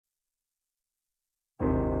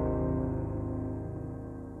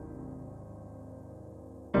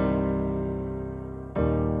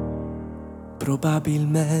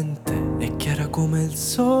Probabilmente è chiara come il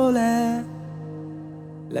sole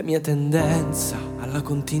la mia tendenza alla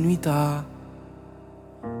continuità,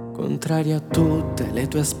 contraria a tutte le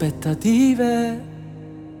tue aspettative.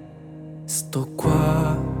 Sto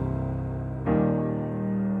qua,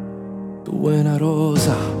 tu vuoi una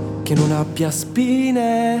rosa che non abbia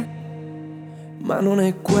spine, ma non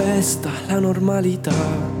è questa la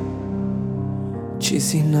normalità. Ci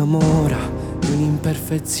si innamora di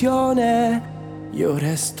un'imperfezione, io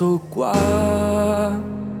resto qua.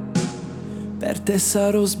 Per te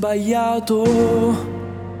sarò sbagliato,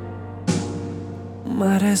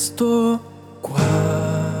 ma resto qua.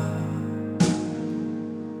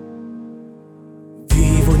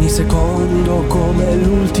 Vivo ogni secondo come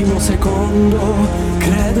l'ultimo secondo.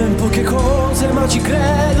 Credo in poche cose, ma ci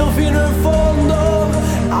credo fino in fondo.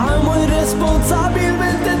 Amo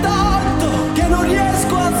irresponsabilmente tanto che non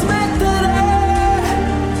riesco a smettere.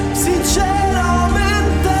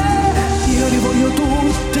 Sinceramente io li voglio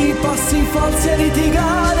tutti i passi falsi a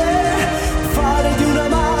litigare, fare di una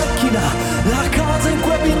macchina la casa in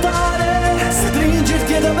cui abitare,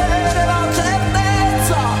 stringerti ed avere la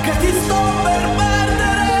certezza che ti sto per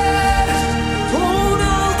perdere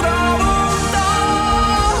un'altra volta.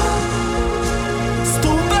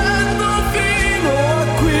 Stupendo fino a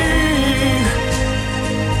qui.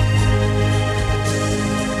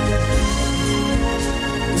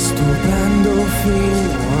 Stupendo fino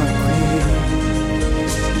a qui.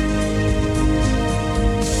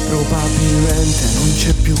 Probabilmente non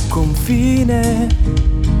c'è più confine,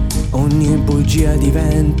 ogni bugia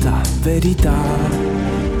diventa verità.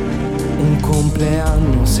 Un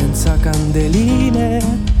compleanno senza candeline,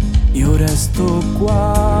 io resto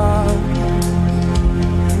qua.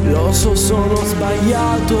 Lo so, sono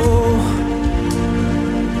sbagliato,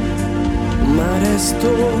 ma resto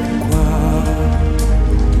qua.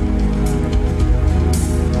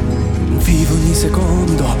 Vivo ogni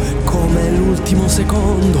secondo come l'ultimo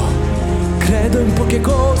secondo. Credo in poche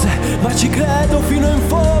cose, ma ci credo fino in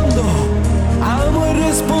fondo. Amo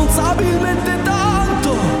irresponsabilmente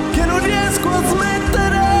tanto che non riesco a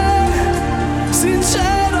smettere.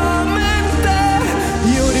 Sinceramente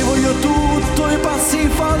io rivoglio tutto, i passi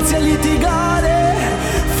falsi a litigare,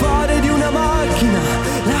 fare di una macchina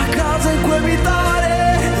la casa in cui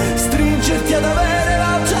abitare, stringerti ad avere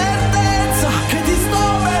la certezza che ti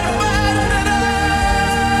sto per perdere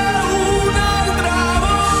un'altra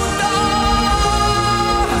volta.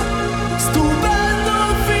 Stupendo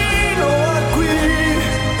fino a qui.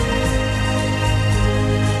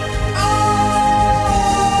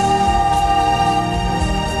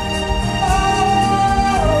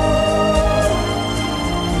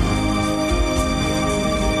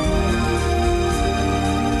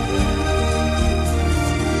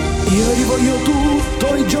 Io rivoglio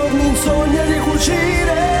tutto, i giorni in sogno a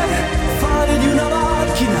ricucire, fare di una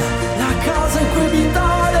macchina la casa in cui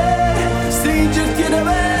abitare, stringerti ed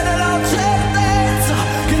avere la certezza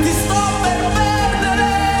che ti sto per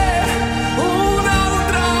perdere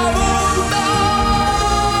un'altra volta.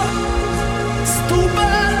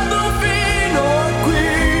 Stupendo.